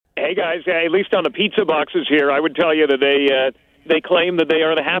Hey, guys, at least on the pizza boxes here, I would tell you that they claim that they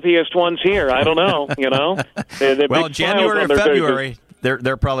are the happiest ones here. I don't know, Well, January or February,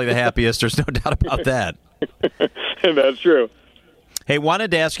 they're probably the happiest. There's no doubt about that. That's true. Hey, wanted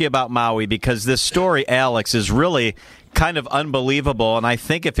to ask you about Maui because this story, Alex, is really kind of unbelievable, and I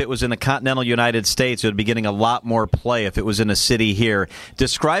think if it was in the continental United States, it would be getting a lot more play if it was in a city here.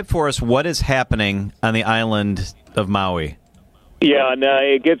 Describe for us what is happening on the island of Maui. Yeah, and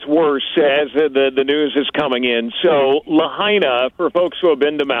it gets worse as the news is coming in. So Lahaina, for folks who have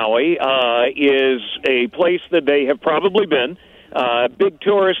been to Maui, is a place that they have probably been. Big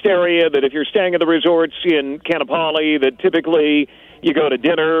tourist area that if you're staying at the resorts in Kanapali, that typically you go to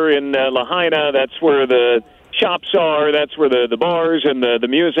dinner in Lahaina. That's where the shops are. That's where the bars and the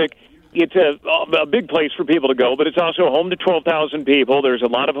music. It's a big place for people to go, but it's also home to 12,000 people. There's a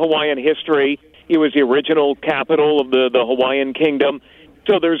lot of Hawaiian history. It was the original capital of the Hawaiian kingdom.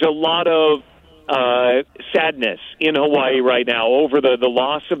 So there's a lot of sadness in Hawaii right now over the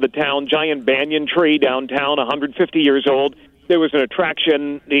loss of the town. Giant banyan tree downtown, 150 years old. There was an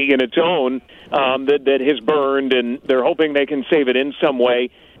attraction in its own that has burned, and they're hoping they can save it in some way.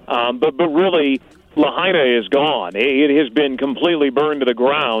 But really, Lahaina is gone. It has been completely burned to the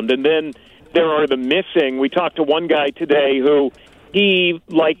ground. And then there are the missing. We talked to one guy today who he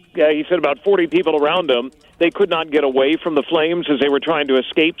said about 40 people around him. They could not get away from the flames as they were trying to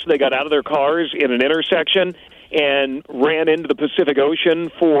escape, so they got out of their cars in an intersection and ran into the Pacific Ocean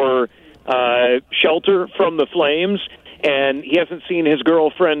for shelter from the flames. And he hasn't seen his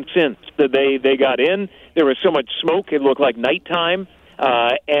girlfriend since. They got in. There was so much smoke, it looked like nighttime.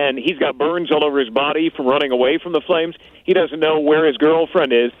 And he's got burns all over his body from running away from the flames. He doesn't know where his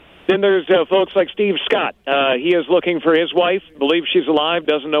girlfriend is. Then there's folks like Steve Scott. He is looking for his wife, believes she's alive,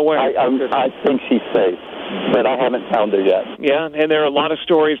 doesn't know where. I think she's safe, but I haven't found her yet. Yeah, and there are a lot of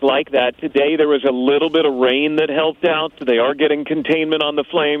stories like that. Today there was a little bit of rain that helped out. They are getting containment on the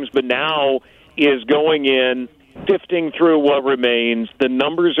flames, but now is going in, sifting through what remains. The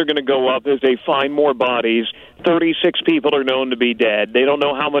numbers are going to go up as they find more bodies. 36 people are known to be dead. They don't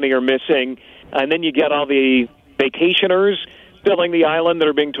know how many are missing. And then you get all the vacationers filling the island that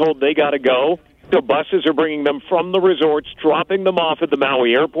are being told they got to go. So buses are bringing them from the resorts, dropping them off at the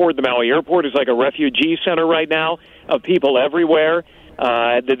Maui airport. The Maui airport is like a refugee center right now of people everywhere.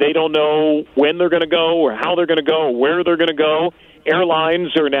 That they don't know when they're going to go or how they're going to go or where they're going to go.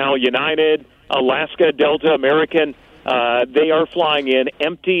 Airlines are now United, Alaska, Delta, American. They are flying in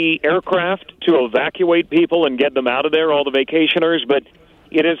empty aircraft to evacuate people and get them out of there, all the vacationers. But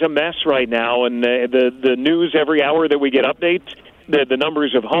it is a mess right now, and the news every hour that we get updates, the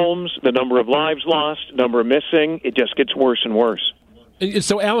numbers of homes, the number of lives lost, number of missing, it just gets worse and worse.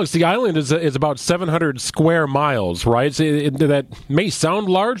 So, Alex, the island is about 700 square miles, right? So that may sound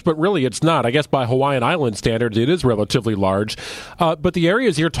large, but really it's not. I guess by Hawaiian Island standards, it is relatively large. But the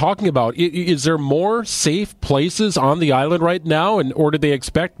areas you're talking about, is there more safe places on the island right now, or did they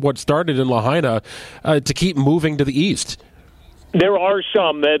expect what started in Lahaina to keep moving to the east? There are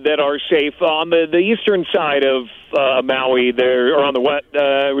some that are safe on the eastern side of Maui. There, or on the west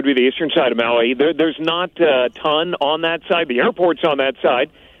would be the eastern side of Maui. There's not a ton on that side. The airport's on that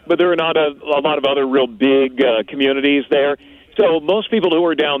side, but there are not a lot of other real big communities there. So most people who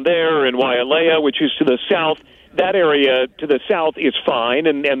are down there in Wailea, which is to the south, that area to the south is fine,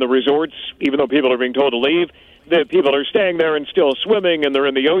 and the resorts, even though people are being told to leave, the people are staying there and still swimming, and they're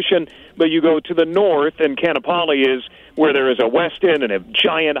in the ocean. But you go to the north, and Kanapali is where there is a Westin and a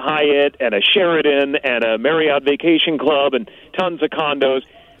giant Hyatt and a Sheraton and a Marriott Vacation Club and tons of condos.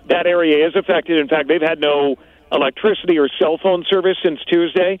 That area is affected. In fact, they've had no electricity or cell phone service since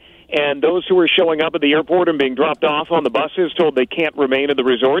Tuesday, and those who are showing up at the airport and being dropped off on the buses told they can't remain at the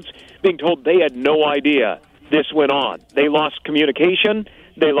resorts, being told they had no idea this went on. They lost communication,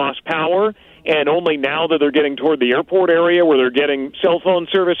 they lost power, and only now that they're getting toward the airport area where they're getting cell phone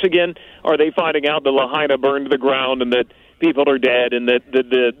service again are they finding out that Lahaina burned to the ground and that people are dead and that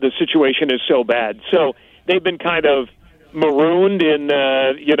the situation is so bad. So they've been kind of marooned in,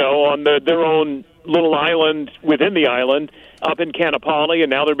 on their own little island within the island up in Kanapali,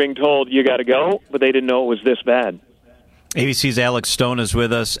 and now they're being told you got to go, but they didn't know it was this bad. ABC's Alex Stone is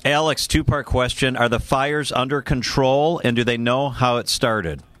with us. Alex, two-part question. Are the fires under control, and do they know how it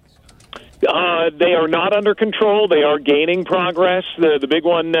started? They are not under control. They are gaining progress. The big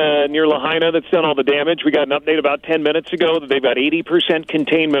one near Lahaina that's done all the damage, we got an update about 10 minutes ago that they've got 80%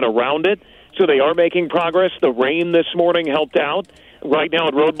 containment around it. So they are making progress. The rain this morning helped out. Right now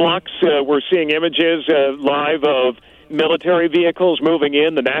at roadblocks, we're seeing images live of military vehicles moving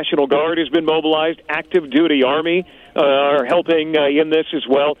in. The National Guard has been mobilized. Active duty Army are helping in this as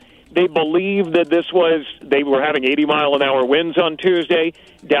well. They believe that they were having 80-mile-an-hour winds on Tuesday,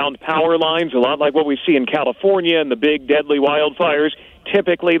 downed power lines, a lot like what we see in California and the big deadly wildfires.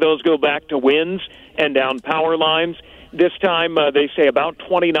 Typically, those go back to winds and down power lines. This time, they say about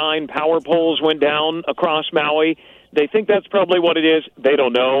 29 power poles went down across Maui. They think that's probably what it is. They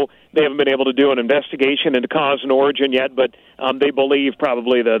don't know. They haven't been able to do an investigation into cause and origin yet, but they believe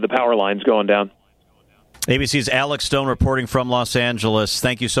probably the power line's going down. ABC's Alex Stone reporting from Los Angeles.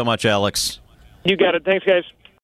 Thank you so much, Alex. You got it. Thanks, guys.